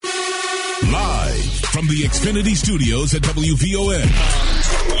From the Xfinity Studios at WVON,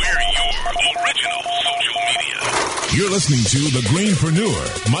 we're your original social media. You're listening to The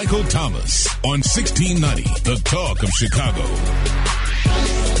Greenpreneur, Michael Thomas, on 1690, The Talk of Chicago.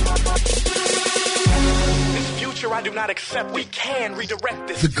 I do not accept. We can redirect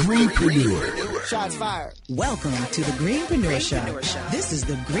this. The Greenpreneur. Shots fired. Welcome to The Greenpreneur Show. This is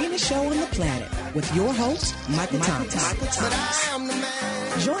the greenest show on the planet with your host, Michael Thomas.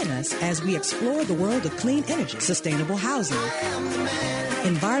 Join us as we explore the world of clean energy, sustainable housing,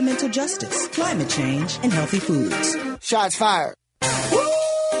 environmental justice, climate change, and healthy foods. Shots fired. Woo!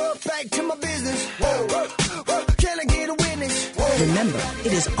 Back to my business. Whoa. Can I get a witness? Remember,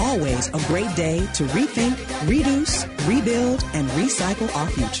 it is always a great day to rethink, reduce, rebuild, and recycle our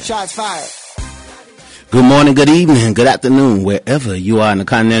future. Shots fired. Good morning, good evening, good afternoon, wherever you are in the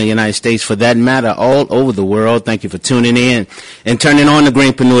continental United States, for that matter, all over the world. Thank you for tuning in and turning on the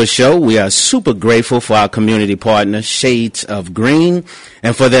Greenpreneur Show. We are super grateful for our community partners, Shades of Green,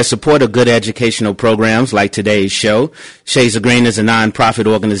 and for their support of good educational programs like today's show. Shades of Green is a nonprofit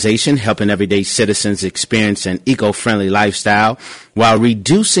organization helping everyday citizens experience an eco-friendly lifestyle while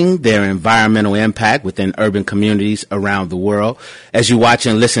reducing their environmental impact within urban communities around the world. As you watch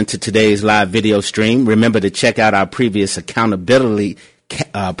and listen to today's live video stream, remember to check out our previous accountability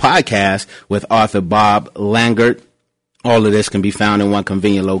podcast with author Bob Langert. All of this can be found in one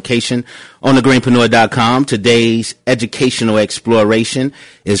convenient location on thegreenpreneur.com. Today's educational exploration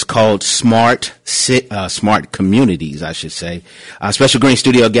is called Smart Communities, I should say. Special Green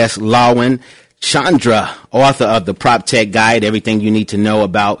Studio guest Lawin Chandra, author of the Prop Tech Guide, everything you need to know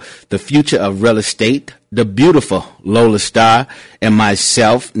about the future of real estate. The beautiful Lola Starr and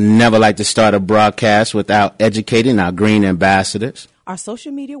myself never like to start a broadcast without educating our green ambassadors. Our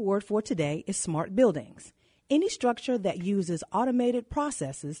social media word for today is smart buildings. Any structure that uses automated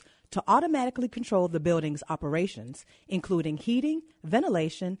processes to automatically control the building's operations, including heating,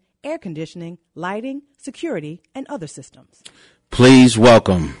 ventilation, air conditioning, lighting, security, and other systems. Please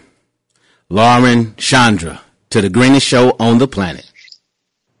welcome Lawin Chandra to the greenest show on the planet.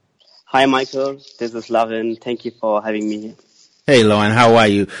 Hi, Michael. This is Lawin. Thank you for having me here. Hey, Lawin, how are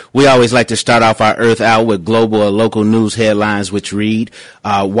you? We always like to start off our Earth Hour with global or local news headlines, which read,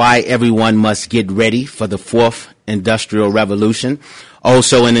 why everyone must get ready for the fourth industrial revolution.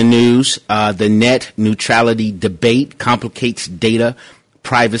 Also in the news, the net neutrality debate complicates data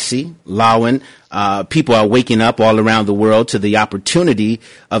privacy. Lawin, people are waking up all around the world to the opportunity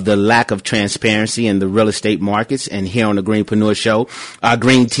of the lack of transparency in the real estate markets. And here on the Greenpreneur Show, our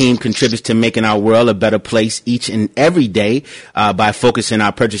green team contributes to making our world a better place each and every day by focusing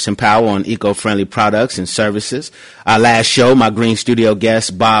our purchasing power on eco-friendly products and services. Our last show, my Green Studio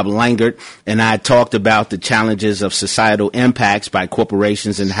guest, Bob Langert, and I talked about the challenges of societal impacts by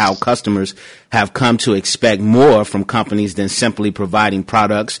corporations and how customers have come to expect more from companies than simply providing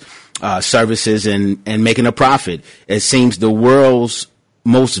products, services, and making a profit. It seems the world's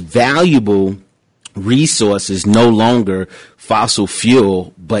most valuable resource is no longer fossil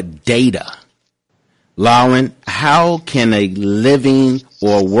fuel, but data. Lawin, how can a living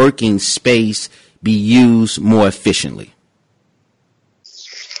or working space be used more efficiently?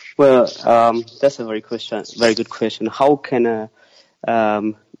 Well, that's a very good question. How can a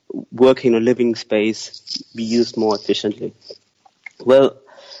working or living space be used more efficiently? Well,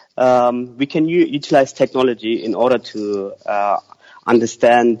 we can utilize technology in order to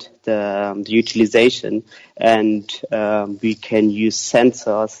understand the utilization, and we can use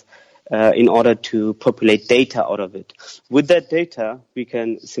sensors in order to populate data out of it. With that data, we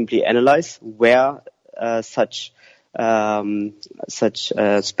can simply analyze where such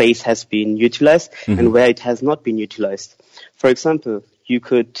space has been utilized and where it has not been utilized. For example, you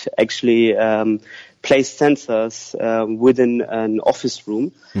could actually place sensors within an office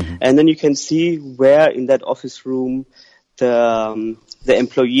room, and then you can see where in that office room the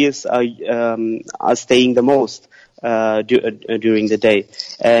employees are staying the most during the day,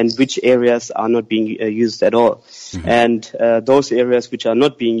 and which areas are not being used at all. And those areas which are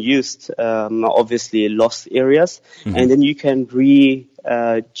not being used are obviously lost areas, and then you can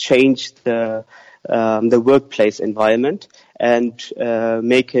change the workplace environment and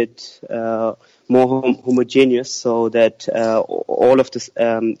make it more homogeneous, so that all of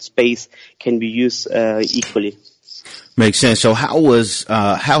the space can be used equally. Makes sense. So how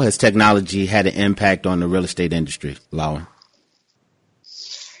has technology had an impact on the real estate industry, Lawin?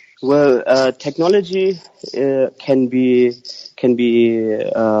 Well, technology can be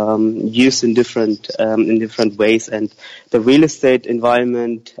used in different ways, and the real estate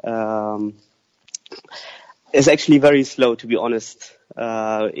environment is actually very slow, to be honest,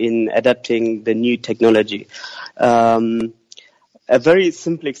 in adapting the new technology. A very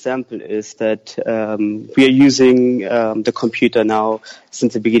simple example is that we are using the computer now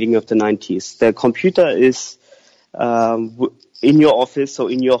since the beginning of the 90s. The computer is in your office or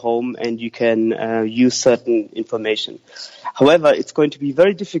in your home, and you can use certain information. However, it's going to be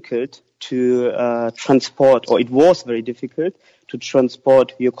very difficult to transport, or it was very difficult to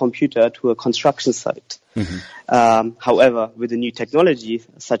transport your computer to a construction site. Mm-hmm. However, with the new technology,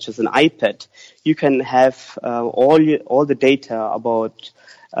 such as an iPad, you can have all the data about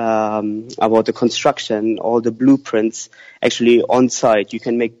the construction, all the blueprints actually on site. You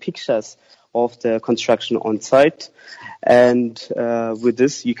can make pictures of the construction on site, and with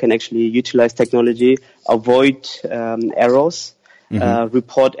this, you can actually utilize technology, avoid errors, mm-hmm.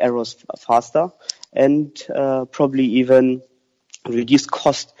 Report errors faster, and probably even reduce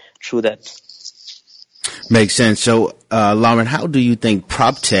cost through that. Makes sense. So, Lauren, how do you think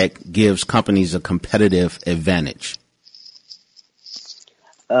PropTech gives companies a competitive advantage?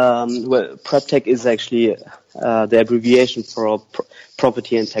 Well, PropTech is actually the abbreviation for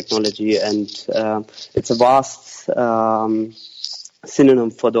property and technology, and it's a vast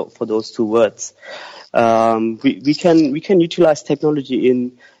synonym for those two words. We can utilize technology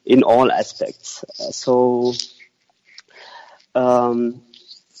in all aspects. So.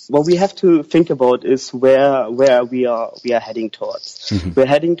 What we have to think about is where we are heading towards. Mm-hmm. We're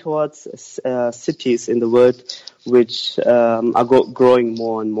heading towards cities in the world which are growing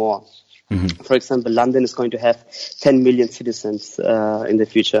more and more. Mm-hmm. For example, London is going to have 10 million citizens in the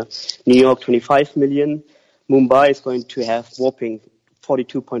future. New York, 25 million. Mumbai is going to have whopping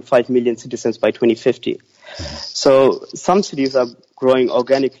 42.5 million citizens by 2050. Mm-hmm. So some cities are growing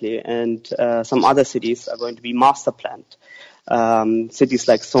organically, and some other cities are going to be master planned. Cities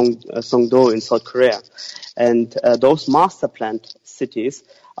like Songdo in South Korea, and those master planned cities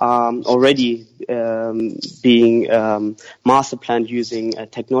are already being master planned using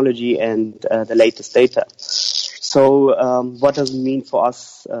technology and the latest data. So what does it mean for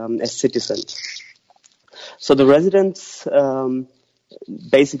us as citizens? So the residents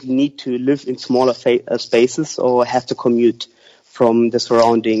basically need to live in smaller spaces or have to commute from the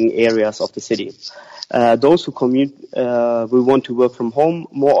surrounding areas of the city. Those who commute will want to work from home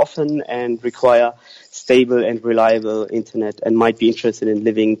more often and require stable and reliable internet, and might be interested in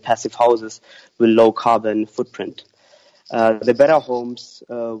living in passive houses with low carbon footprint. The better homes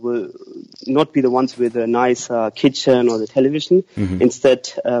will not be the ones with a nice kitchen or the television, mm-hmm.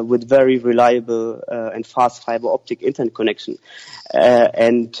 instead with very reliable and fast fiber optic internet connection,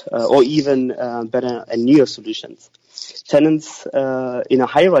 or even better and newer solutions. Tenants in a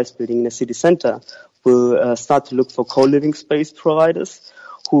high-rise building in a city center will start to look for co-living space providers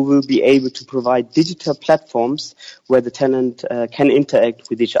who will be able to provide digital platforms where the tenant can interact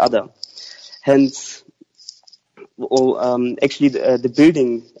with each other. Hence, the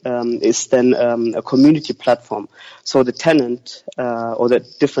building is then a community platform. So the tenant or the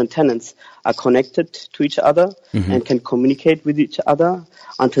different tenants are connected to each other, mm-hmm. and can communicate with each other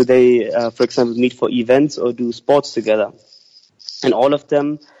until they, for example, meet for events or do sports together. And all of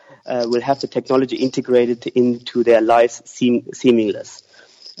them will have the technology integrated into their lives seamless.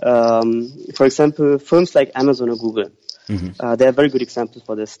 For example, firms like Amazon or Google, mm-hmm. They are very good examples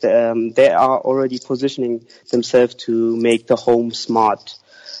for this. They are already positioning themselves to make the home smart.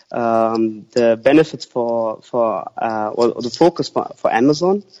 The benefits or the focus for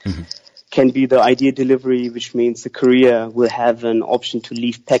Amazon, mm-hmm. can be the ideal delivery, which means the courier will have an option to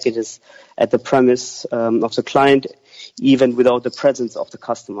leave packages at the premise of the client, even without the presence of the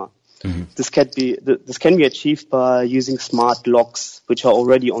customer. Mm-hmm. This can be achieved by using smart locks, which are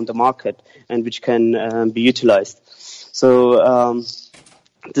already on the market and which can be utilized. So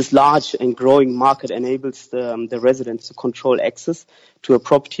this large and growing market enables the residents to control access to a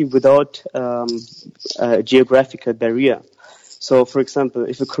property without a geographical barrier. So, for example,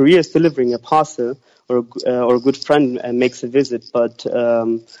 if a courier is delivering a parcel, or a good friend makes a visit, but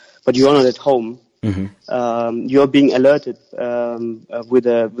you're not at home, mm-hmm. You're being alerted with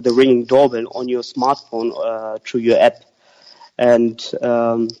a ringing doorbell on your smartphone through your app, and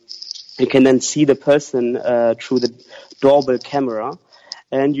you can then see the person through the doorbell camera,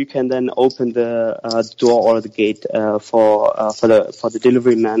 and you can then open the door or the gate for the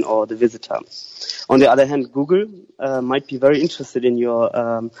delivery man or the visitor. On the other hand, Google might be very interested in your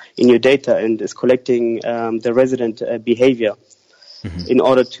data and is collecting the resident behavior, mm-hmm. in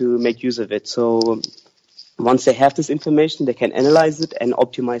order to make use of it. So once they have this information, they can analyze it and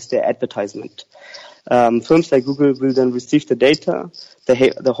optimize their advertisement. Firms like Google will then receive the data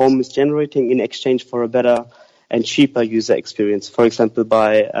the home is generating in exchange for a better and cheaper user experience, for example,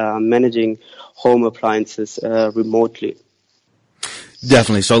 by managing home appliances remotely.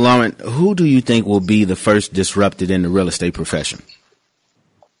 Definitely. So, Lauren, who do you think will be the first disrupted in the real estate profession?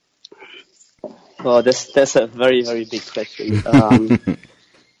 Well, that's a very, very big question.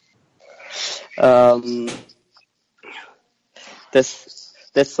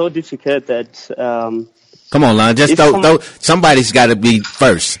 That's so difficult that. Come on, Lauren. Just somebody's got to be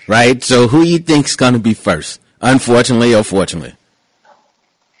first, right? So, who you think's going to be first? Unfortunately or fortunately?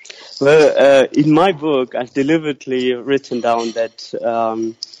 Well, in my book, I've deliberately written down that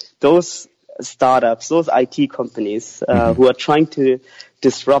those startups, those IT companies who are trying to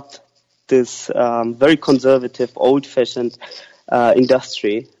disrupt this very conservative, old-fashioned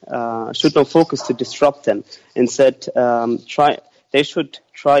industry should not focus to disrupt them. Instead, they should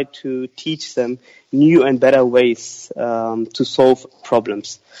try to teach them new and better ways to solve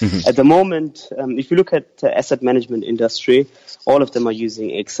problems. Mm-hmm. At the moment, if you look at the asset management industry, all of them are using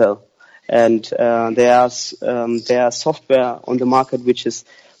Excel. And there are software on the market which is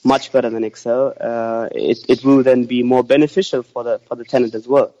much better than Excel. It will then be more beneficial for the tenant as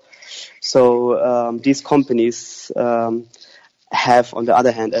well. So these companies have, on the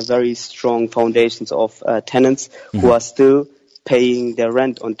other hand, a very strong foundations of tenants who are still paying their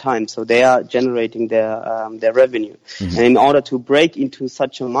rent on time. So they are generating their revenue. Mm-hmm. And in order to break into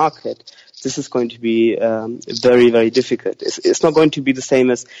such a market, this is going to be very, very difficult. It's not going to be the same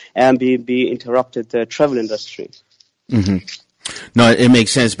as Airbnb interrupted the travel industry. Mm-hmm. No, it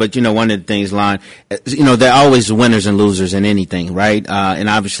makes sense. But, one of the things, Lon, there are always winners and losers in anything, right? And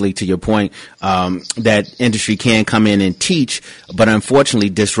obviously, to your point, that industry can come in and teach. But unfortunately,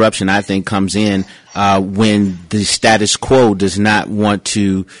 disruption, I think, comes in when the status quo does not want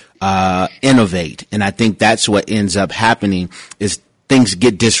to innovate. And I think that's what ends up happening is things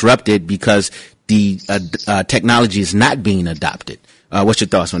get disrupted because the technology is not being adopted. What's your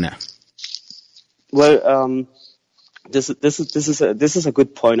thoughts on that? Well, this is a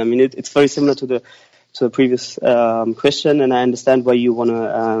good point. I mean, it's very similar to the previous question, and I understand why you want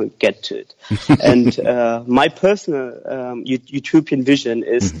to get to it. And my personal utopian vision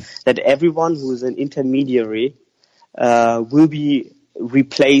is that everyone who is an intermediary will be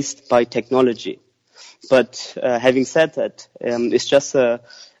replaced by technology. But having said that, it's just a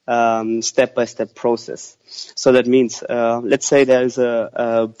step-by-step process. So that means, let's say there is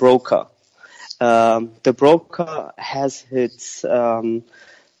a broker. The broker has his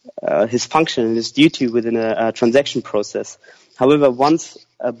function and his duty within a transaction process. However, once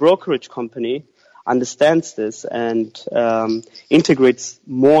a brokerage company understands this and integrates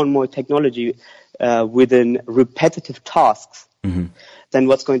more and more technology within repetitive tasks, then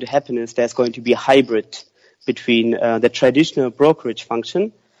what's going to happen is there's going to be a hybrid between the traditional brokerage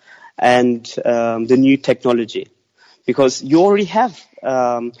function and the new technology. Because you already have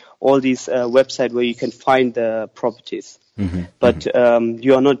all these websites where you can find the properties, but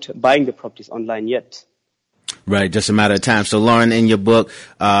you are not buying the properties online yet. Right, just a matter of time. So, Lauren, in your book,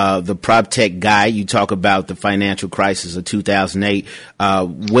 The PropTech Guy, you talk about the financial crisis of 2008.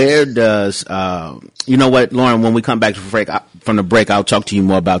 Where does, you know what, Lauren, when we come back from the break, I'll talk to you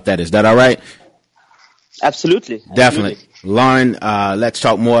more about that. Is that all right? Absolutely. Definitely. Lauren, let's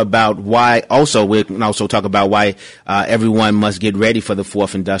talk more about why. Also, we can also talk about why everyone must get ready for the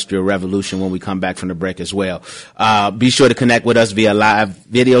fourth industrial revolution when we come back from the break as well. Be sure to connect with us via live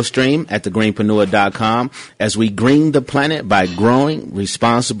video stream at thegreenpreneur.com as we green the planet by growing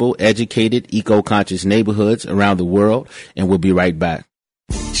responsible, educated, eco-conscious neighborhoods around the world. And we'll be right back.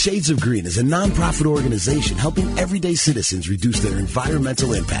 Shades of Green is a nonprofit organization helping everyday citizens reduce their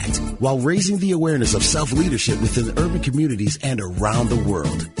environmental impact while raising the awareness of self-leadership within urban communities and around the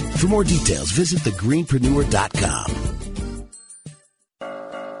world. For more details, visit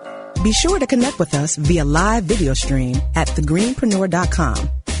thegreenpreneur.com. Be sure to connect with us via live video stream at thegreenpreneur.com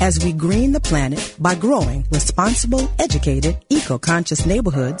as we green the planet by growing responsible, educated, eco-conscious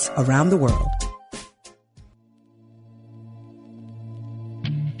neighborhoods around the world.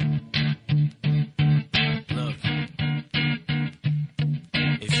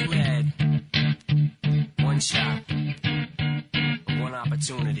 Shot, one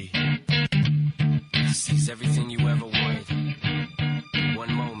opportunity to seize everything you ever wanted in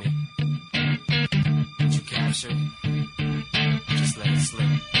one moment. Did you capture it? Just let it slip.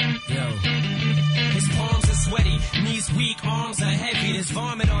 Yo, his palms are sweaty, knees weak, arms are heavy. There's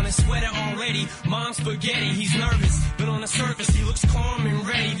vomit on his sweater already. Mom's spaghetti, he's nervous, but on the surface he looks calm and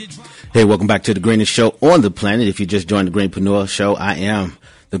ready to drop. Hey, welcome back to the Greenest Show on the planet. If you just joined the Greenpreneur Show, I am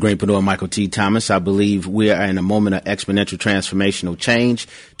the Greenpreneur Michael T. Thomas. I believe we are in a moment of exponential transformational change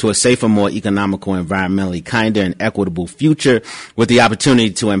to a safer, more economical, environmentally kinder, and equitable future with the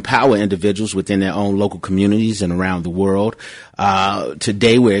opportunity to empower individuals within their own local communities and around the world.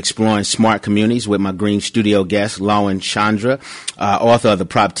 Today, we're exploring smart communities with my Green Studio guest, Lauren Chandra, author of the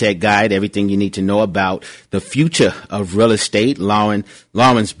PropTech Guide, Everything You Need to Know About the Future of Real Estate.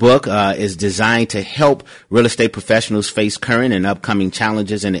 Lauren's book is designed to help real estate professionals face current and upcoming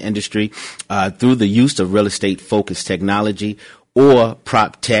challenges in the industry through the use of real estate-focused technology or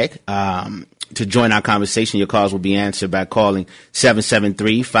PropTech. To join our conversation, your calls will be answered by calling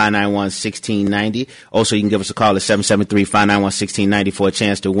 773-591-1690. Also, you can give us a call at 773-591-1690 for a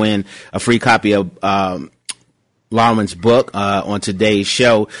chance to win a free copy of Lauren's book on today's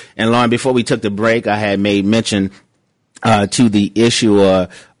show. And Lauren, before we took the break, I had made mention to the issue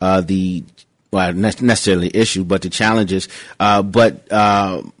well, not necessarily issue, but the challenges.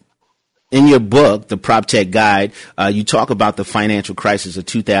 In your book, The PropTech Guide, you talk about the financial crisis of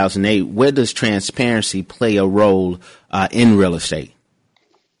 2008. Where does transparency play a role in real estate?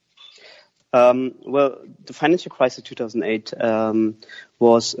 Well, the financial crisis of 2008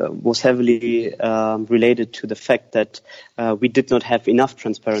 was heavily related to the fact that we did not have enough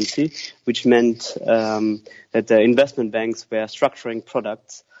transparency, which meant that the investment banks were structuring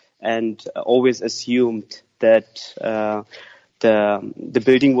products and always assumed that the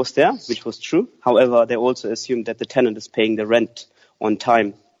building was there, which was true. However, they also assumed that the tenant is paying the rent on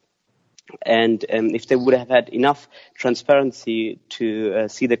time. And if they would have had enough transparency to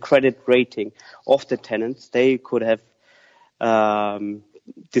see the credit rating of the tenants, they could have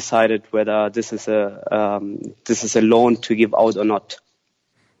decided whether this is a loan to give out or not.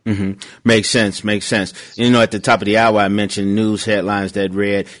 Mm-hmm. Makes sense. You know, at the top of the hour, I mentioned news headlines that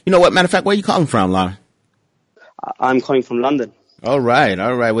read, you know what, matter of fact, where are you calling from, Lauren? I'm calling from London. All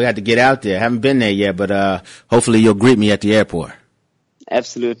right. We had to get out there. Haven't been there yet, but hopefully you'll greet me at the airport.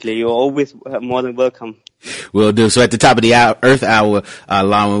 Absolutely. You're always more than welcome. Will do. So at the top of the Earth Hour,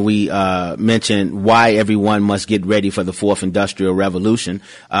 Lauren, we mentioned why everyone must get ready for the fourth industrial revolution.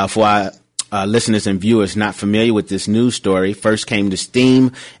 For our listeners and viewers not familiar with this news story, first came the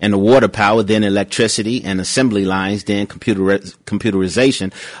steam and the water power, then electricity and assembly lines, then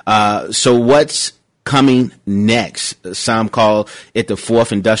computerization. So what's coming next? Some call it the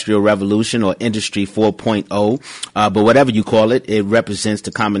fourth industrial revolution or industry 4.0. But whatever you call it, it represents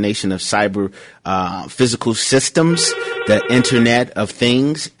the combination of cyber physical systems, the Internet of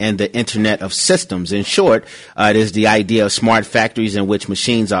Things, and the Internet of Systems. In short, it is the idea of smart factories in which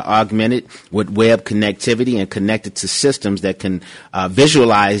machines are augmented with web connectivity and connected to systems that can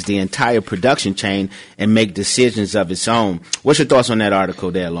visualize the entire production chain and make decisions of its own. What's your thoughts on that article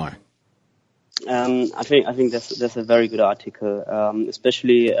there, Lauren? I think that's a very good article,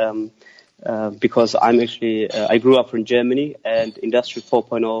 especially because I grew up in Germany, and Industry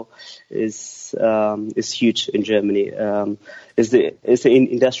 4.0 is huge in Germany. Is the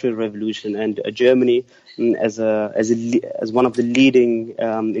industrial revolution, and Germany as one of the leading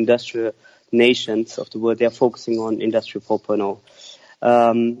industrial nations of the world, they are focusing on Industry 4.0.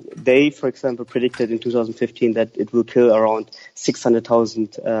 They, for example, predicted in 2015 that it will kill around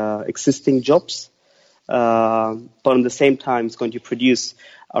 600,000 existing jobs, but at the same time, it's going to produce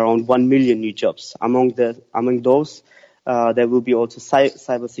around 1 million new jobs. Among those, there will be also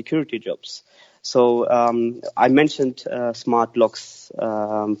cybersecurity jobs. So I mentioned smart locks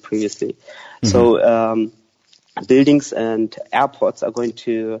previously. Mm-hmm. So buildings and airports are going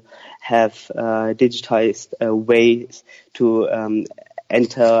to have digitized ways to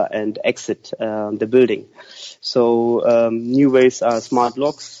enter and exit the building. So new ways are smart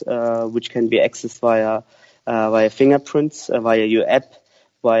locks, which can be accessed via fingerprints, via your app,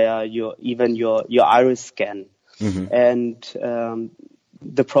 via your iris scan. Mm-hmm. And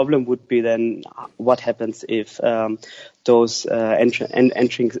the problem would be then what happens if those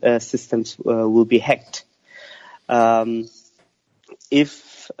entering systems will be hacked.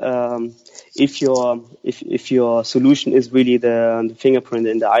 If your solution is really the fingerprint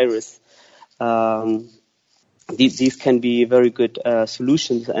and the iris, these can be very good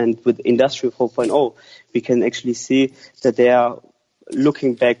solutions. And with Industry 4.0, we can actually see that they are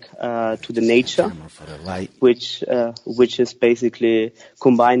looking back to the nature, which is basically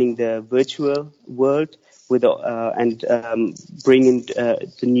combining the virtual world with and bringing the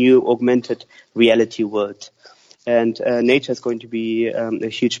new augmented reality world. And nature is going to be a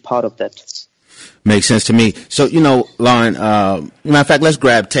huge part of that. Makes sense to me. So, Lauren, matter of fact, let's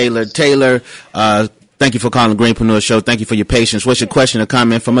grab Taylor. Taylor, thank you for calling the Greenpreneur Show. Thank you for your patience. What's your question or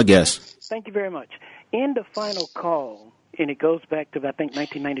comment from a guest? Thank you very much. In the final call, and it goes back to, I think,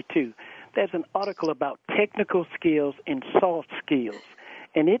 1992. There's an article about technical skills and soft skills.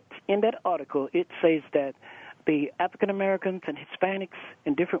 And in that article, it says that the African Americans and Hispanics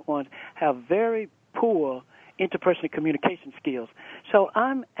and different ones have very poor interpersonal communication skills. So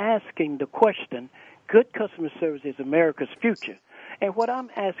I'm asking the question, good customer service is America's future. And what I'm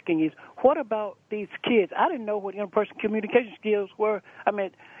asking is, what about these kids? I didn't know what interpersonal communication skills were. I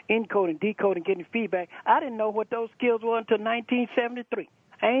mean, encoding, decoding, getting feedback. I didn't know what those skills were until 1973.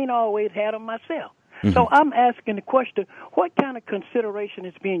 I ain't always had them myself. Mm-hmm. So I'm asking the question, what kind of consideration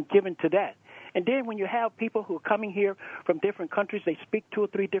is being given to that? And then when you have people who are coming here from different countries, they speak 2 or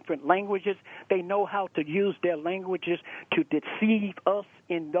 3 different languages. They know how to use their languages to deceive us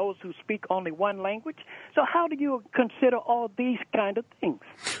in those who speak only one language. So how do you consider all these kind of things?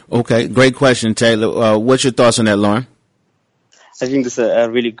 Okay, great question, Taylor. What's your thoughts on that, Lauren? I think this is a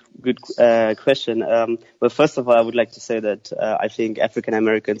really good question. Well, first of all, I would like to say that I think African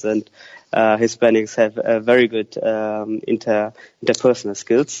Americans and Hispanics have very good interpersonal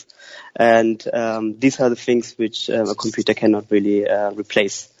skills, and these are the things which a computer cannot really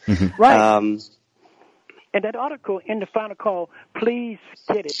replace. Mm-hmm. Right. And that article in the final call, please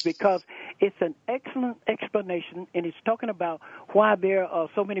get it, because it's an excellent explanation, and it's talking about why there are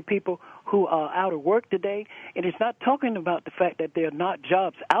so many people who are out of work today. And it's not talking about the fact that there are not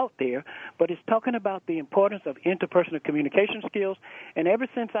jobs out there, but it's talking about the importance of interpersonal communication skills. And ever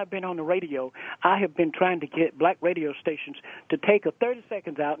since I've been on the radio, I have been trying to get black radio stations to take 30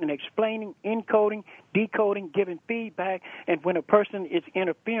 seconds out and explaining, encoding, decoding, giving feedback, and when a person is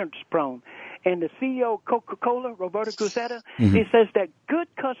interference prone. And the CEO of Coca-Cola, Roberto Cruzetta, he says that good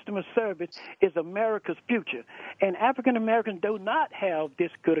customer service is America's future. And African Americans do not have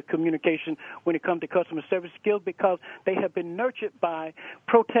this good of communication when it comes to customer service skills, because they have been nurtured by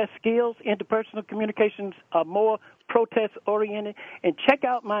protest skills. Interpersonal communications are more protest-oriented. And check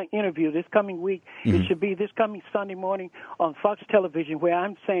out my interview this coming week. It should be this coming Sunday morning on Fox Television, where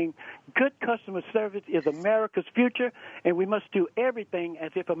I'm saying good customer service is America's future, and we must do everything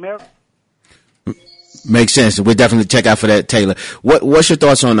as if America... Makes sense. We'll definitely check out for that, Taylor. What's your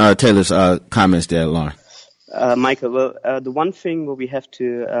thoughts on Taylor's comments there, Lauren? Michael, well, the one thing what we have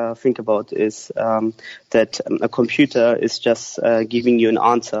to think about is that a computer is just giving you an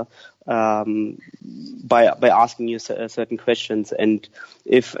answer by asking you certain questions, and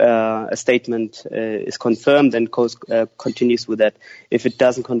if a statement is confirmed, then continues with that. If it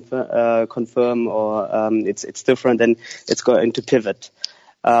doesn't confirm or it's different, then it's going to pivot.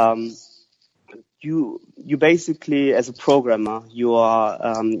 You basically, as a programmer,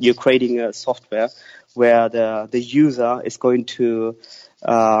 you're creating a software where the user is going to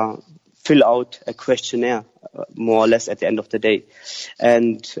fill out a questionnaire, more or less, at the end of the day.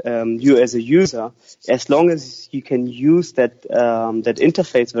 And you, as a user, as long as you can use that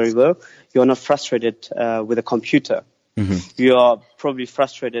interface very well, you're not frustrated with a computer. Mm-hmm. You are probably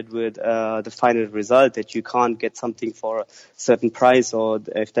frustrated with the final result, that you can't get something for a certain price, or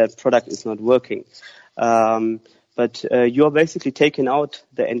if that product is not working. But you are basically taking out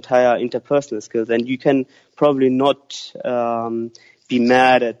the entire interpersonal skills, and you can probably not be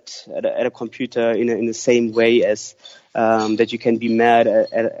mad at a computer in the same way as that you can be mad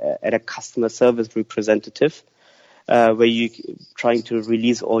at a customer service representative, where you're trying to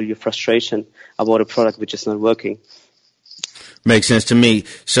release all your frustration about a product which is not working. Makes sense to me.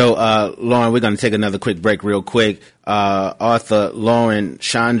 So, Lauren, we're going to take another quick break real quick. Author Lauren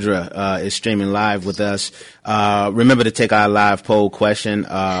Chandra is streaming live with us. Remember to take our live poll question.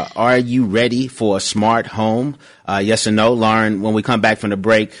 Are you ready for a smart home? Yes or no? Lauren, when we come back from the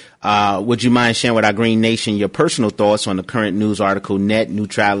break, would you mind sharing with our Green Nation your personal thoughts on the current news article, Net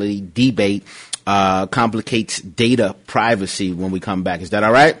Neutrality Debate Complicates Data Privacy, when we come back? Is that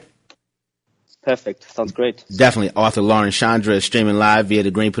all right? Perfect. Sounds great. Definitely. Author Lauren Chandra is streaming live via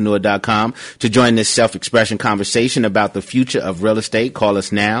thegreenpreneur.com. To join this self-expression conversation about the future of real estate, call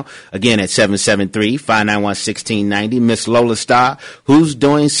us now. Again, at 773-591-1690. Miss Lola Starr, who's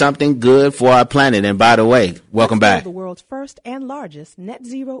doing something good for our planet. And by the way, welcome back. The world's first and largest net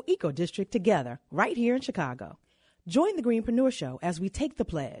zero eco district together, right here in Chicago. Join the Greenpreneur Show as we take the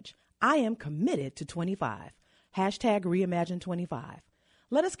pledge. I am committed to 25. Hashtag Reimagine 25.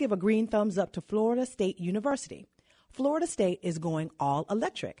 Let us give a green thumbs up to Florida State University. Florida State is going all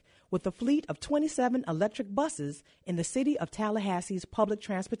electric with a fleet of 27 electric buses in the city of Tallahassee's public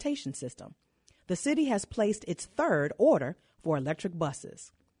transportation system. The city has placed its third order for electric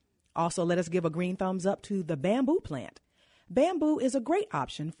buses. Also, let us give a green thumbs up to the bamboo plant. Bamboo is a great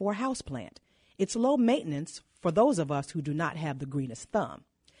option for a house plant. It's low maintenance for those of us who do not have the greenest thumb.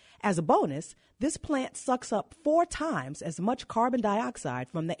 As a bonus, this plant sucks up 4 times as much carbon dioxide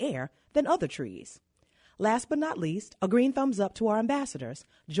from the air than other trees. Last but not least, a green thumbs up to our ambassadors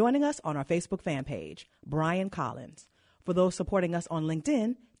joining us on our Facebook fan page, Brian Collins. For those supporting us on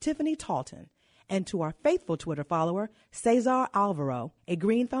LinkedIn, Tiffany Talton. And to our faithful Twitter follower, Cesar Alvaro, a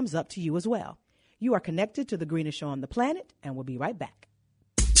green thumbs up to you as well. You are connected to the greenest show on the planet, and we'll be right back.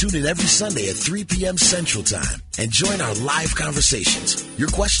 Tune in every Sunday at 3 p.m. Central Time and join our live conversations. Your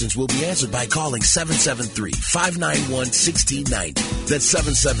questions will be answered by calling 773-591-1690. That's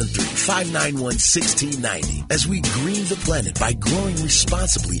 773-591-1690 as we green the planet by growing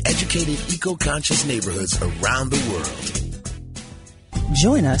responsibly educated, eco-conscious neighborhoods around the world.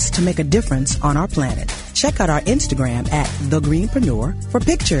 Join us to make a difference on our planet. Check out our Instagram at The Greenpreneur for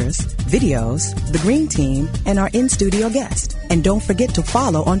pictures, videos, the Green Team, and our in-studio guest. And don't forget to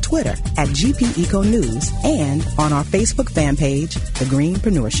follow on Twitter at GP Eco News and on our Facebook fan page, The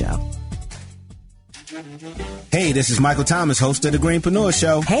Greenpreneur Show. Hey, this is Michael Thomas, host of The Greenpreneur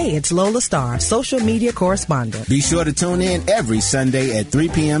Show. Hey, it's Lola Starr, social media correspondent. Be sure to tune in every Sunday at 3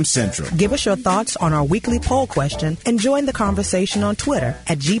 p.m. Central. Give us your thoughts on our weekly poll question and join the conversation on Twitter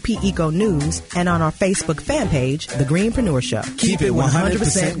at GP Eco News and on our Facebook fan page, The Greenpreneur Show. Keep it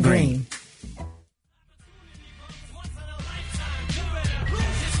 100% green.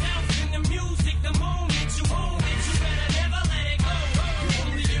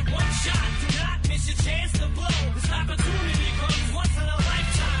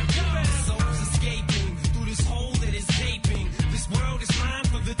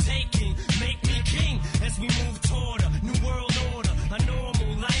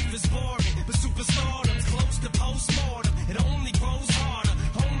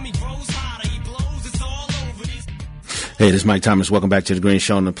 Hey, this is Mike Thomas. Welcome back to the Green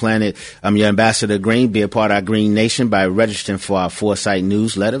Show on the Planet. I'm your ambassador, Green. Be a part of our Green Nation by registering for our Foresight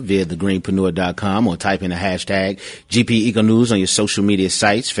newsletter via thegreenpreneur.com or type in the hashtag GP Eco News on your social media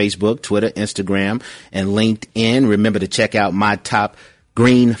sites, Facebook, Twitter, Instagram, and LinkedIn. Remember to check out my top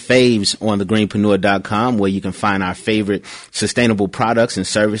Green Faves on thegreenpreneur.com, where you can find our favorite sustainable products and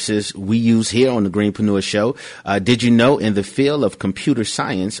services we use here on the Greenpreneur Show. Did you know in the field of computer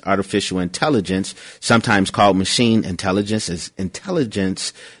science, artificial intelligence, sometimes called machine intelligence, is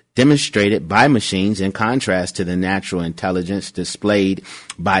intelligence demonstrated by machines in contrast to the natural intelligence displayed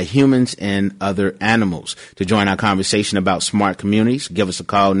by humans and other animals. To join our conversation about smart communities, give us a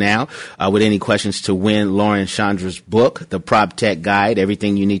call now with any questions to win Lauren Chandra's book, The Prop Tech Guide,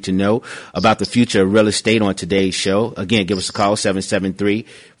 everything you need to know about the future of real estate on today's show. Again, give us a call,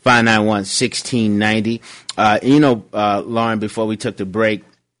 773-591-1690. Lauren, before we took the break,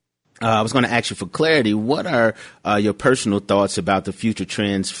 I was going to ask you for clarity. What are your personal thoughts about the future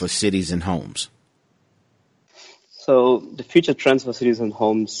trends for cities and homes? So the future trends for cities and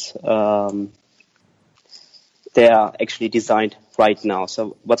homes, they are actually designed right now.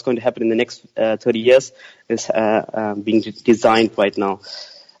 So what's going to happen in the next 30 years is being designed right now.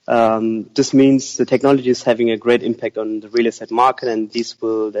 This means the technology is having a great impact on the real estate market, and this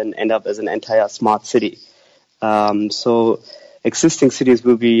will then end up as an entire smart city. So existing cities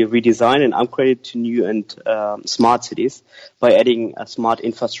will be redesigned and upgraded to new and smart cities by adding a smart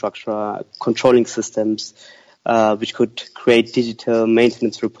infrastructure, controlling systems, which could create digital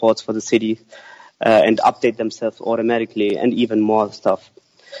maintenance reports for the city and update themselves automatically, and even more stuff.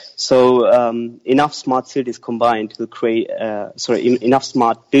 So enough smart cities combined will create, enough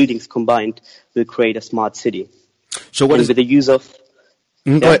smart buildings combined will create a smart city. So what is with the use of?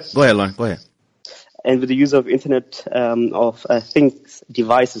 Go ahead, Lauren. Go ahead. And with the use of Internet of Things,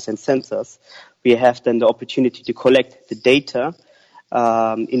 devices and sensors, we have then the opportunity to collect the data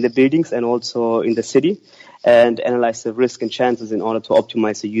in the buildings and also in the city, and analyze the risk and chances in order to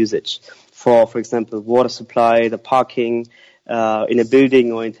optimize the usage. For example, water supply, the parking in a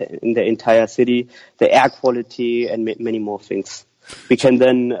building or in the entire city, the air quality, and many more things. We can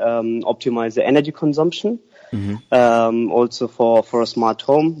then optimize the energy consumption. Mm-hmm. Also for a smart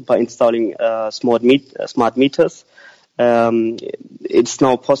home by installing smart meters. It's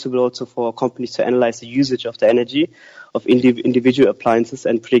now possible also for companies to analyze the usage of the energy of individual appliances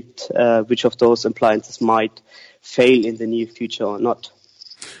and predict which of those appliances might fail in the near future or not.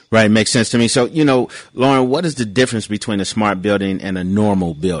 Right, makes sense to me. So, Lauren, what is the difference between a smart building and a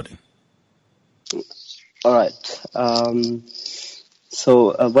normal building? All right.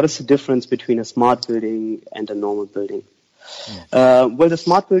 So what is the difference between a smart building and a normal building? Well, the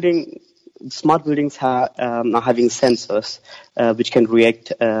smart buildings are having sensors which can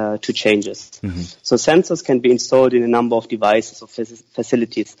react to changes. Mm-hmm. So sensors can be installed in a number of devices or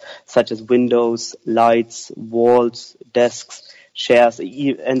facilities, such as windows, lights, walls, desks, shares,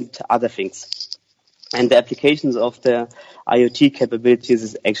 and other things. And the applications of the IoT capabilities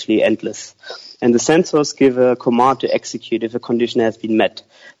is actually endless. And the sensors give a command to execute if a condition has been met.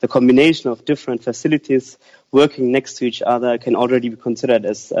 The combination of different facilities working next to each other can already be considered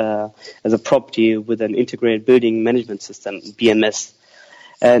as a property with an integrated building management system, BMS.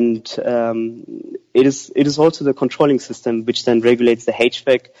 And it is also the controlling system which then regulates the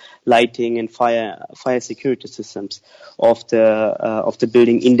HVAC, lighting, and fire security systems of the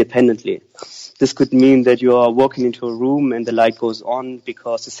building independently. This could mean that you are walking into a room and the light goes on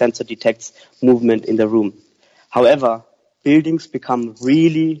because the sensor detects movement in the room. However, buildings become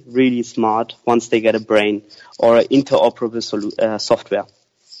really, really smart once they get a brain or an interoperable software.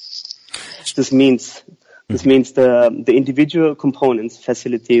 This means the individual components,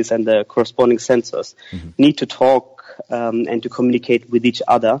 facilities, and the corresponding sensors need to talk and to communicate with each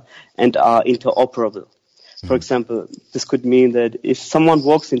other and are interoperable. For example, this could mean that if someone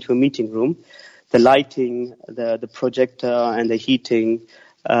walks into a meeting room, the lighting, the projector, and the heating,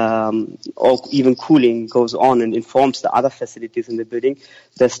 or even cooling goes on and informs the other facilities in the building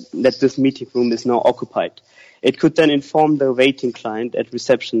that this meeting room is now occupied. It could then inform the waiting client at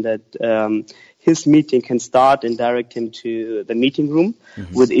reception that his meeting can start and direct him to the meeting room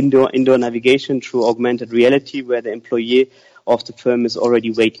with indoor navigation through augmented reality, where the employee of the firm is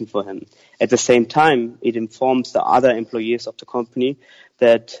already waiting for him. At the same time, it informs the other employees of the company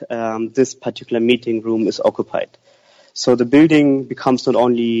that this particular meeting room is occupied. So the building becomes not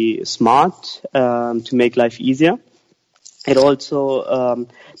only smart to make life easier, it also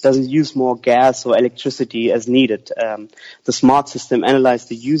doesn't use more gas or electricity as needed. The smart system analyzes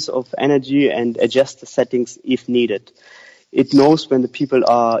the use of energy and adjusts the settings if needed. It knows when the people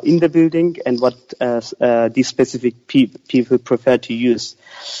are in the building and what these specific people prefer to use.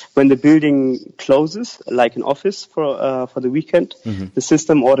 When the building closes, like an office for the weekend, the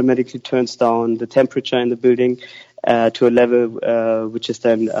system automatically turns down the temperature in the building to a level which is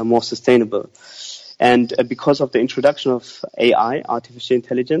then more sustainable. And because of the introduction of AI, artificial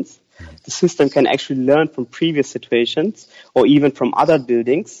intelligence, the system can actually learn from previous situations or even from other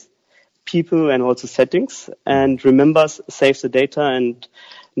buildings, people, and also settings, and remembers, saves the data, and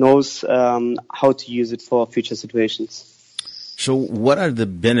knows how to use it for future situations. So what are the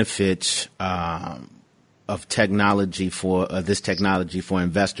benefits of technology for this technology for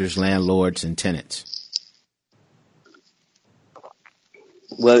investors, landlords, and tenants?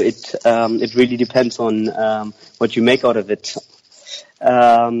 Well, it really depends on what you make out of it.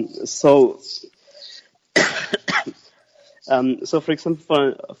 So, for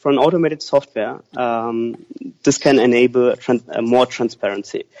example, for an automated software, this can enable more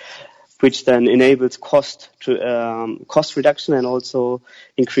transparency, which then enables cost reduction and also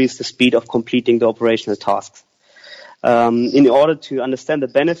increase the speed of completing the operational tasks. In order to understand the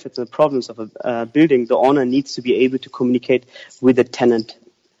benefits and problems of a building, the owner needs to be able to communicate with the tenant,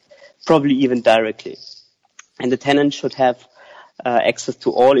 probably even directly. And the tenant should have access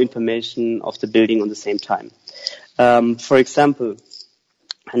to all information of the building on the same time. For example,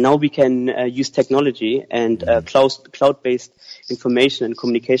 now we can use technology and cloud-based information and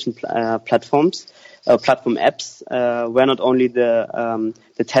communication platform apps, where not only the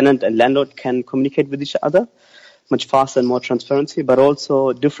tenant and landlord can communicate with each other much faster and more transparency, but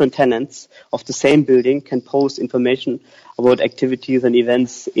also different tenants of the same building can post information about activities and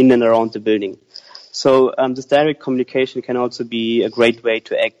events in and around the building. So this direct communication can also be a great way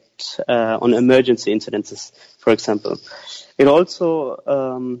to act on emergency incidences, for example. It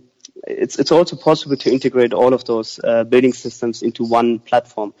also it's also possible to integrate all of those building systems into one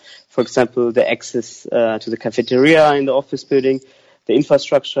platform. For example, the access to the cafeteria in the office building, the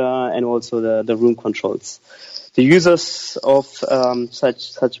infrastructure, and also the room controls. The users of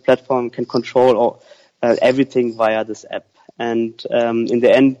such platform can control everything via this app. And in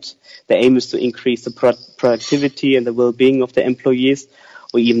the end, the aim is to increase the productivity and the well-being of the employees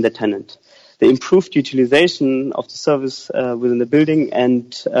or even the tenant. The improved utilization of the service within the building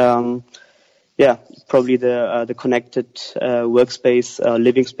and probably the connected workspace,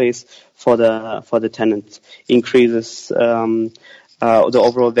 living space for the tenant increases the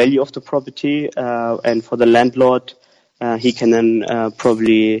overall value of the property, and for the landlord, he can then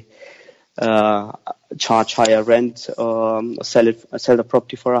probably charge higher rent or sell the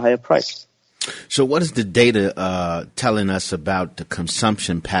property for a higher price. So what is the data telling us about the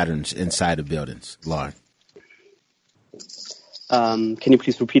consumption patterns inside of buildings, Lauren? Can you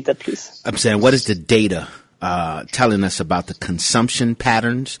please repeat that, please? I'm saying, what is the data telling us about the consumption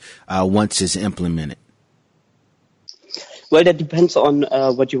patterns once it's implemented? Well, that depends on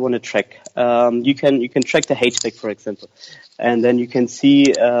what you want to track. You can track the HVAC, for example, and then you can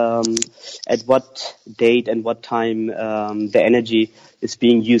see at what date and what time the energy is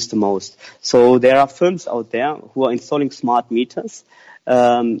being used the most. So there are firms out there who are installing smart meters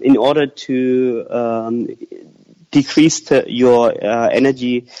in order to decrease your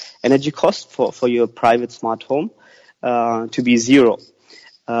energy cost for your private smart home to be zero.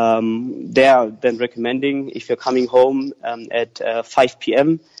 They are then recommending, if you're coming home at 5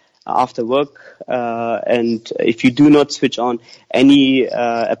 p.m. after work, and if you do not switch on any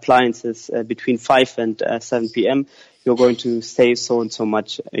appliances between 5 and 7 p.m., you're going to save so and so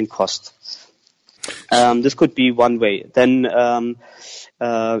much in cost. This could be one way. Then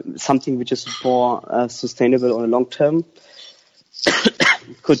something which is more sustainable on a long term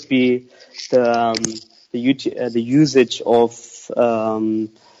could be the usage of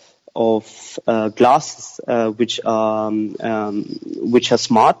glasses which are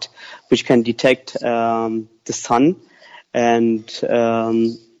smart, which can detect the sun, and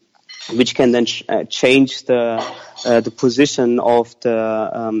which can then change the position of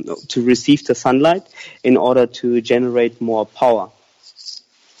to receive the sunlight in order to generate more power.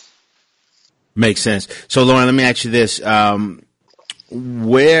 Makes sense. So, Lauren, let me ask you this.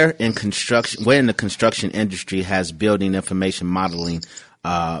 Where in the construction industry has building information modeling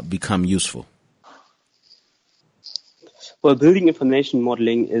become useful? Well, building information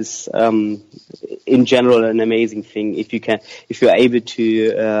modeling is, in general, an amazing thing. If you're able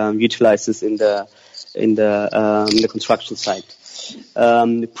to utilize this in the construction site.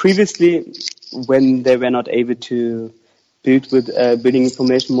 Previously, when they were not able to build with building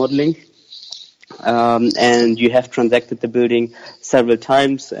information modeling, and you have transacted the building several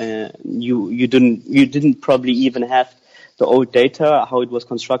times, you didn't probably even have the old data, how it was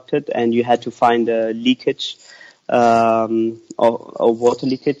constructed, and you had to find a leakage or water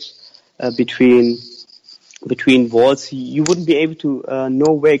leakage between walls. You wouldn't be able to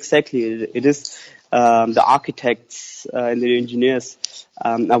know where exactly it is. The architects and the engineers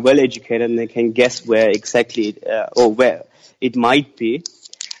are well educated, and they can guess where exactly or where it might be.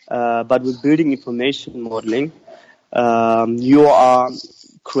 But with building information modeling, you are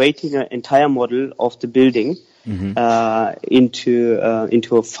creating an entire model of the building into a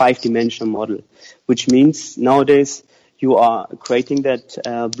 5-dimensional model, which means nowadays you are creating that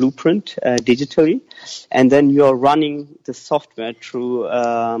blueprint digitally, and then you are running the software through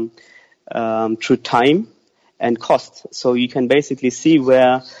time and cost. So you can basically see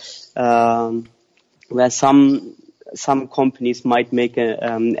where some companies might make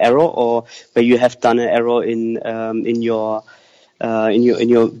an error, or where you have done an error in your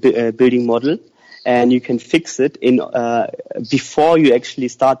building model, and you can fix it before you actually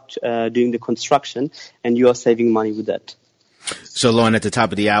start doing the construction, and you are saving money with that. So, Lauren, at the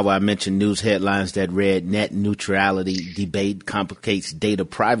top of the hour, I mentioned news headlines that read net neutrality debate complicates data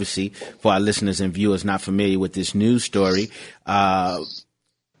privacy. For our listeners and viewers not familiar with this news story,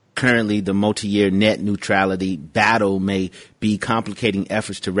 currently, the multi-year net neutrality battle may be complicating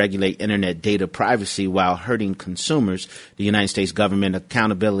efforts to regulate internet data privacy while hurting consumers. The United States Government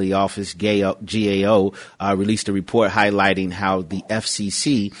Accountability Office, GAO, released a report highlighting how the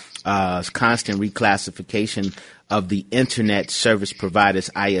FCC's constant reclassification of the Internet Service Providers,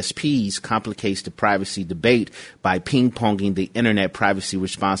 ISPs, complicates the privacy debate by ping-ponging the Internet privacy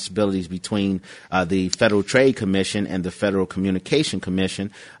responsibilities between the Federal Trade Commission and the Federal Communication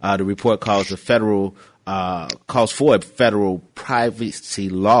Commission. The report calls for a federal privacy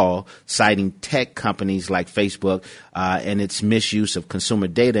law, citing tech companies like Facebook and its misuse of consumer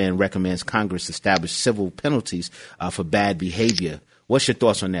data, and recommends Congress establish civil penalties for bad behavior. What's your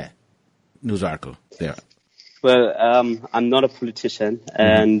thoughts on that news article there? Well, I'm not a politician,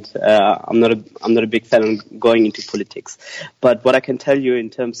 and I'm not a big fan of going into politics. But what I can tell you in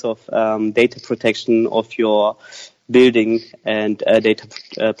terms of data protection of your building and data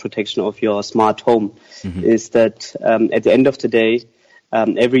protection of your smart home is that at the end of the day,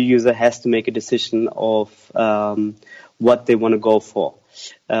 every user has to make a decision of what they want to go for.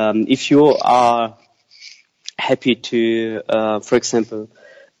 If you are happy to, for example,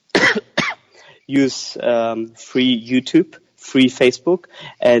 use free YouTube, free Facebook,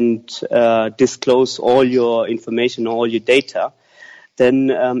 and disclose all your information, all your data,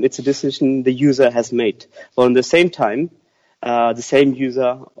 then it's a decision the user has made. But at the same time, the same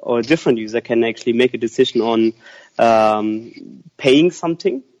user or a different user can actually make a decision on paying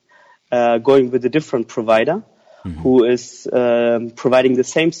something, going with a different provider who is providing the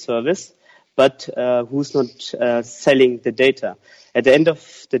same service, but who's not selling the data. At the end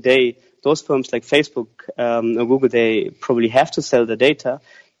of the day, those firms like Facebook or Google, they probably have to sell the data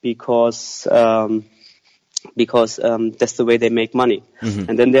because that's the way they make money. Mm-hmm.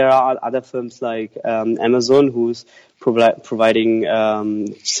 And then there are other firms like Amazon, who's providing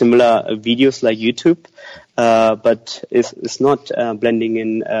similar videos like YouTube, but is not blending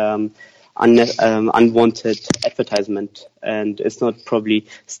in unwanted advertisement, and it's not probably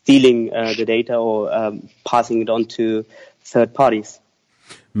stealing the data or passing it on to third parties.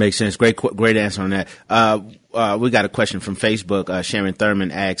 Makes sense. Great answer on that. We got a question from Facebook. Sharon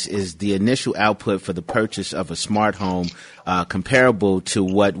Thurman asks, is the initial output for the purchase of a smart home comparable to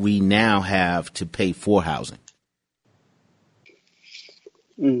what we now have to pay for housing?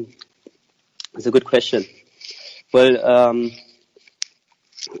 That's a good question. Well,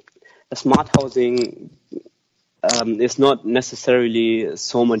 a smart housing is not necessarily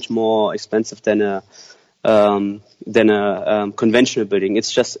so much more expensive than a conventional building.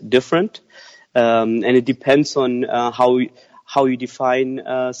 It's just different, and it depends on how you define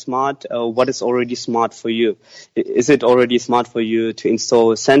smart. What is already smart for you? Is it already smart for you to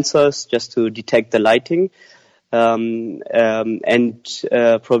install sensors just to detect the lighting, and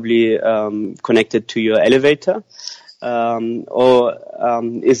probably connect it to your elevator? Or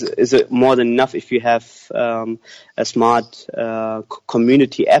is it more than enough if you have a smart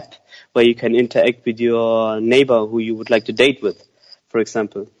community app where you can interact with your neighbor who you would like to date with, for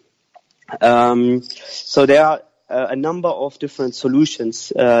example? So there are a number of different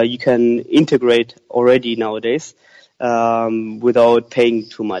solutions you can integrate already nowadays without paying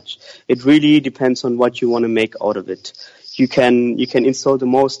too much. It really depends on what you want to make out of it. You can install the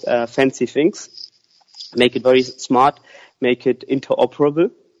most fancy things, make it very smart, make it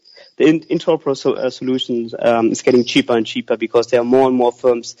interoperable. The interoperable solutions is getting cheaper and cheaper because there are more and more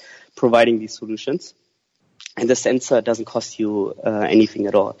firms providing these solutions. And the sensor doesn't cost you anything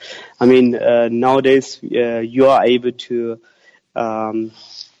at all. I mean, nowadays you are able to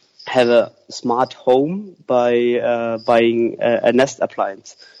have a smart home by buying a Nest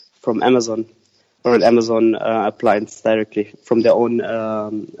appliance from Amazon, or an Amazon appliance directly from their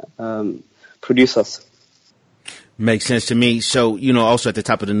own producers. Makes sense to me. So, also at the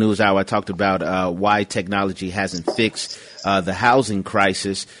top of the news hour, I talked about why technology hasn't fixed the housing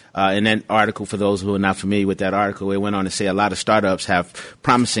crisis. In that article, for those who are not familiar with that article, it went on to say a lot of startups have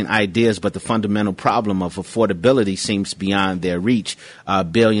promising ideas, but the fundamental problem of affordability seems beyond their reach.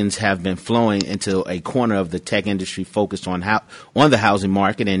 Billions have been flowing into a corner of the tech industry focused on the housing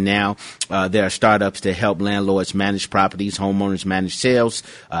market, and now there are startups that help landlords manage properties, homeowners manage sales,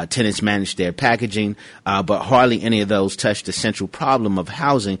 tenants manage their packaging, but hardly any of those touch the central problem of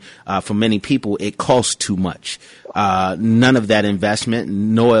housing. For many people, it costs too much. None of that investment,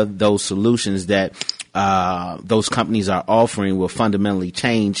 nor those solutions that those companies are offering will fundamentally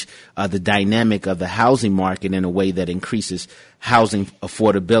change the dynamic of the housing market in a way that increases housing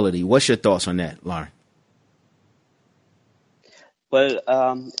affordability. What's your thoughts on that, Lauren? Well,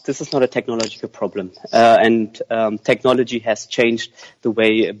 this is not a technological problem, and technology has changed the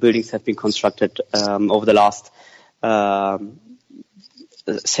way buildings have been constructed over the last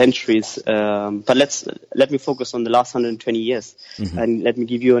centuries, but let me focus on the last 120 years, and let me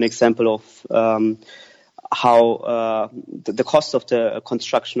give you an example of how the cost of the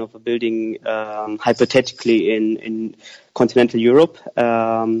construction of a building hypothetically in continental Europe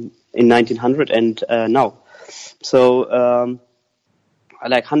in 1900 and now. So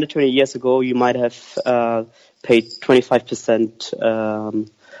like 120 years ago, you might have paid 25%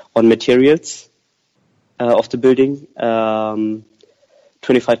 on materials of the building,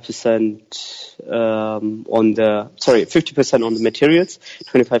 50% on the materials,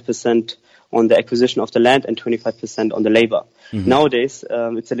 25% on the acquisition of the land, and 25% on the labor. Nowadays,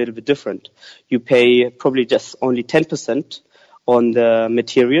 it's a little bit different. You pay probably just only 10% on the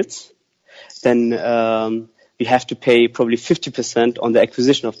materials. Then you have to pay probably 50% on the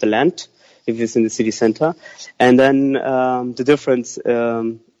acquisition of the land if it's in the city center. And then the difference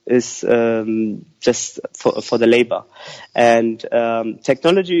is just for the labor. And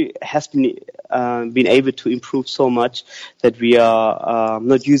technology has been able to improve so much that we are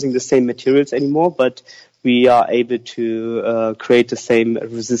not using the same materials anymore, but we are able to create the same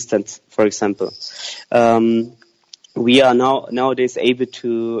resistance, for example. We are nowadays able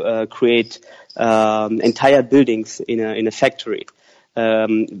to create entire buildings in a factory.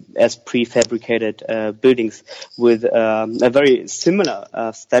 As prefabricated buildings with a very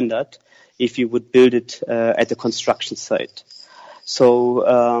similar standard if you would build it at the construction site. So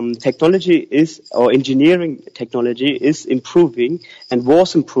engineering technology is improving and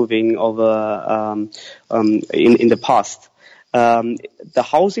was improving over in the past. The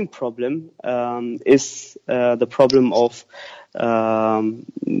housing problem is the problem of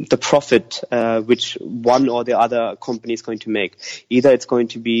the profit which one or the other company is going to make. Either it's going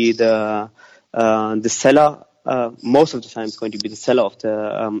to be the seller. Most of the time, it's going to be the seller of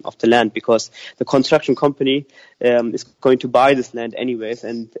the land, because the construction company is going to buy this land anyways.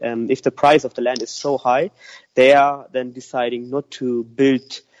 And if the price of the land is so high, they are then deciding not to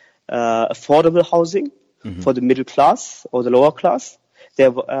build affordable housing for the middle class or the lower class.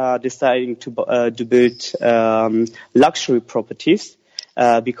 They're deciding to build luxury properties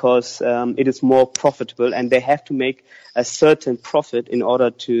because it is more profitable, and they have to make a certain profit in order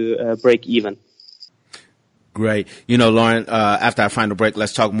to break even. Great. Lauren, after our final break,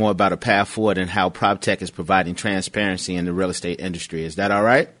 let's talk more about a path forward and how PropTech is providing transparency in the real estate industry. Is that all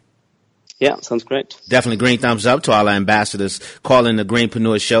right? Yeah, sounds great. Definitely green thumbs up to all our ambassadors calling the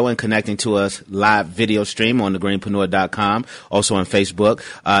Greenpreneur Show and connecting to us live video stream on thegreenpreneur.com, also on Facebook,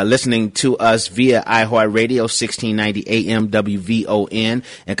 listening to us via iHeartRadio 1690 AM WVON,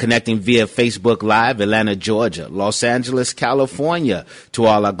 and connecting via Facebook Live, Atlanta, Georgia, Los Angeles, California, to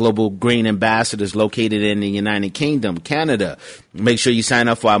all our global green ambassadors located in the United Kingdom, Canada. Make sure you sign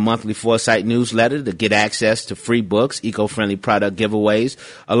up for our monthly Foresight newsletter to get access to free books, eco-friendly product giveaways,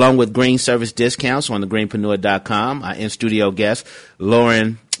 along with green service discounts on thegreenpreneur.com. Our in-studio guest,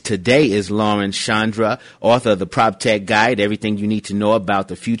 Lauren, today is Lauren Chandra, author of the PropTech Guide, Everything You Need to Know About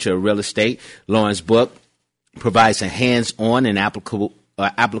the Future of Real Estate. Lauren's book provides a hands-on and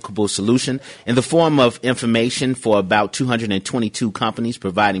applicable solution in the form of information for about 222 companies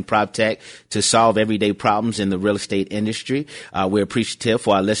providing PropTech to solve everyday problems in the real estate industry. We're appreciative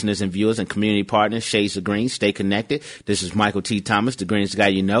for our listeners and viewers and community partners. Shades of Green, stay connected. This is Michael T. Thomas, the greenest guy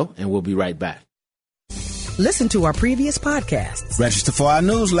you know, and we'll be right back. Listen to our previous podcasts. Register for our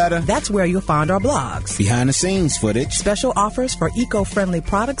newsletter. That's where you'll find our blogs. Behind the scenes footage. Special offers for eco-friendly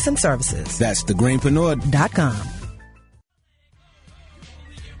products and services. That's thegreenpreneur.com.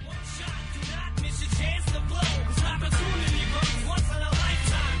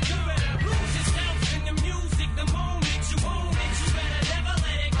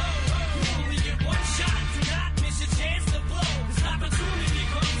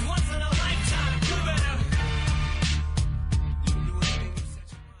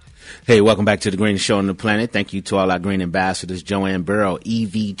 Hey, welcome back to the Greenest Show on the Planet. Thank you to all our green ambassadors, Joanne Burrow,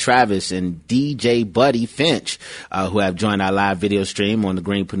 E.V. Travis, and DJ Buddy Finch, who have joined our live video stream on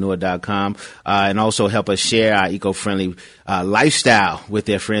thegreenpreneur.com, and also help us share our eco-friendly lifestyle with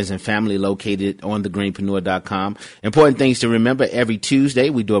their friends and family located on thegreenpreneur.com. Important things to remember: every Tuesday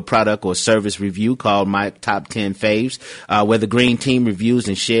we do a product or service review called My Top 10 Faves, where the Green Team reviews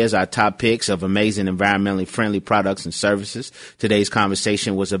and shares our top picks of amazing environmentally friendly products and services. Today's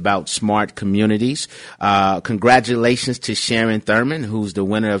conversation was about smart communities. Congratulations to Sharon Thurman, who's the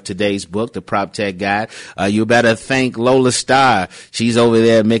winner of today's book, The PropTech Guide. You better thank Lola Starr. She's over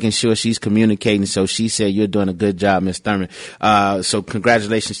there making sure she's communicating. So she said, you're doing a good job, Ms. Thurman. So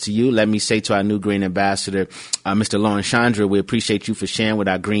congratulations to you. Let me say to our new green ambassador, Mr. Lauren Chandra, we appreciate you for sharing with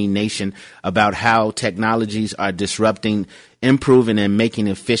our green nation about how technologies are disrupting, improving, and making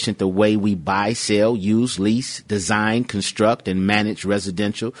efficient the way we buy, sell, use, lease, design, construct, and manage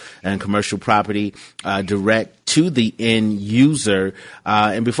residential and commercial property direct to the end user.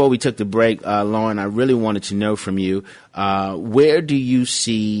 And before we took the break, Lauren, I really wanted to know from you, where do you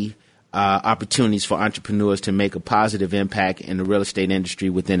see opportunities for entrepreneurs to make a positive impact in the real estate industry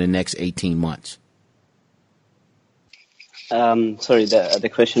within the next 18 months? Sorry, the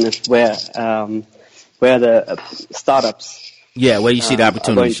question is where the startups. Yeah, where you see the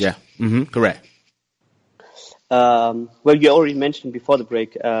opportunities. Yeah, correct. Well, you already mentioned before the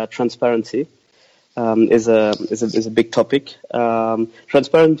break, transparency is a big topic.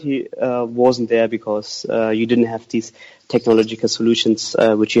 Transparency wasn't there because you didn't have these technological solutions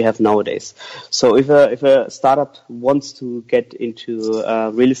which you have nowadays. So if a startup wants to get into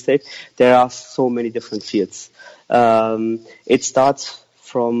real estate, there are so many different fields. It starts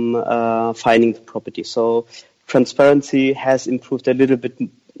from finding the property. So transparency has improved a little bit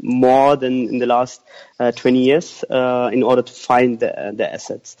more than in the last 20 years in order to find the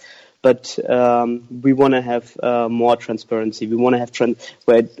assets. But we want to have more transparency. We want to have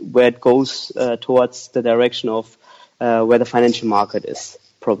where it goes towards the direction of where the financial market is,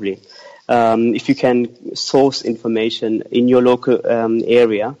 probably. If you can source information in your local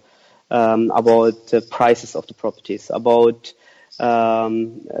area about the prices of the properties, about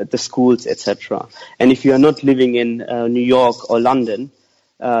the schools, etc. And if you are not living in New York or London,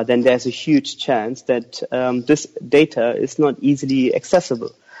 then there's a huge chance that this data is not easily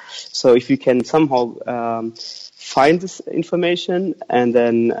accessible. So if you can somehow find this information and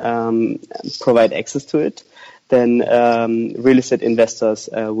then provide access to it, then real estate investors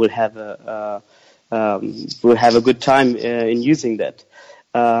will have a good time in using that.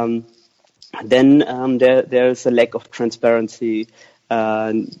 Then there is a lack of transparency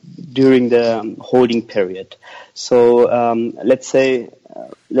during the holding period. So let's say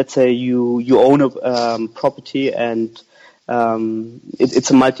you own a property and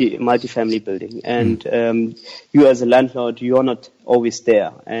it's a multi-family building, and you as a landlord, you are not always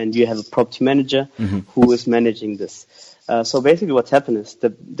there, and you have a property manager who is managing this. So basically what's happened is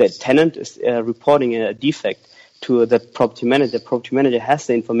the tenant is reporting a defect to the property manager. The property manager has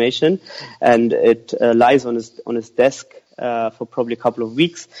the information, and it lies on his desk for probably a couple of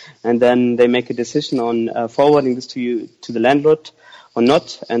weeks, and then they make a decision on forwarding this to the landlord or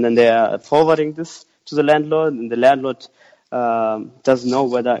not, and then they are forwarding this to the landlord, and the landlord doesn't know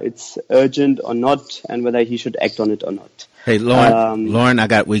whether it's urgent or not, and whether he should act on it or not. Hey, Lauren,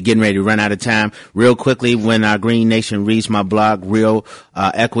 we're getting ready to run out of time. Real quickly, when our Green Nation reads my blog, Real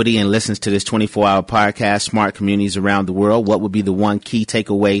Equity, and listens to this 24-hour podcast, Smart Communities Around the World, what would be the one key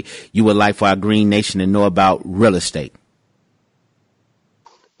takeaway you would like for our Green Nation to know about real estate?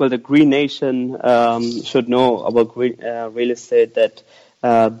 Well, the Green Nation should know about real estate, that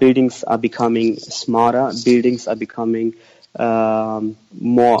buildings are becoming smarter, buildings are becoming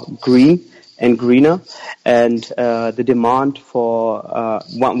more green and greener, and the demand for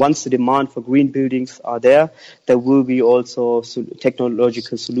once the demand for green buildings are there will be also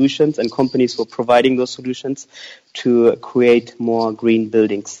technological solutions and companies for providing those solutions to create more green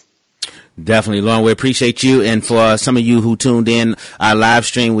buildings. Definitely, Lauren, we appreciate you. And for some of you who tuned in our live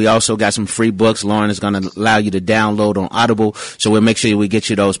stream, we also got some free books Lauren is going to allow you to download on Audible. So we'll make sure we get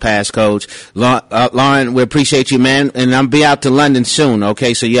you those passcodes. Lauren, we appreciate you, man. And I'll be out to London soon,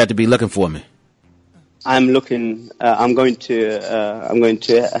 okay? So you have to be looking for me. I'm going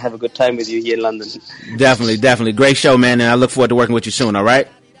to have a good time with you here in London. Definitely. Great show, man. And I look forward to working with you soon, all right?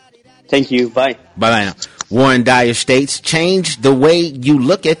 Thank you. Bye. Bye now. Warren Dyer states, change the way you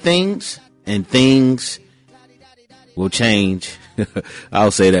look at things, and things will change.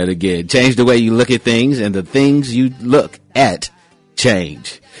 I'll say that again. Change the way you look at things, and the things you look at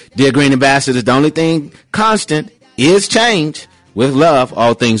change. Dear Green Ambassadors, the only thing constant is change. With love,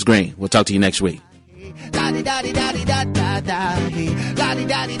 all things green. We'll talk to you next week.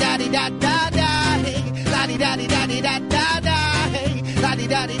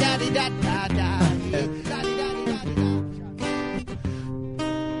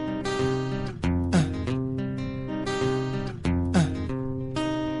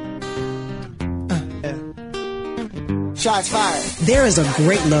 Shots fired. There is a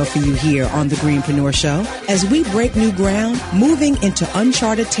great love for you here on The Greenpreneur Show as we break new ground, moving into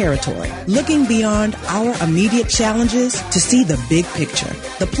uncharted territory, looking beyond our immediate challenges to see the big picture.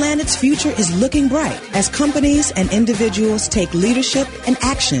 The planet's future is looking bright as companies and individuals take leadership and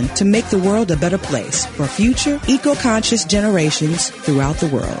action to make the world a better place for future eco-conscious generations throughout the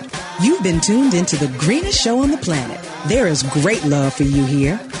world. You've been tuned into the greenest show on the planet. There is great love for you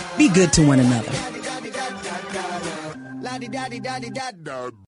here. Be good to one another.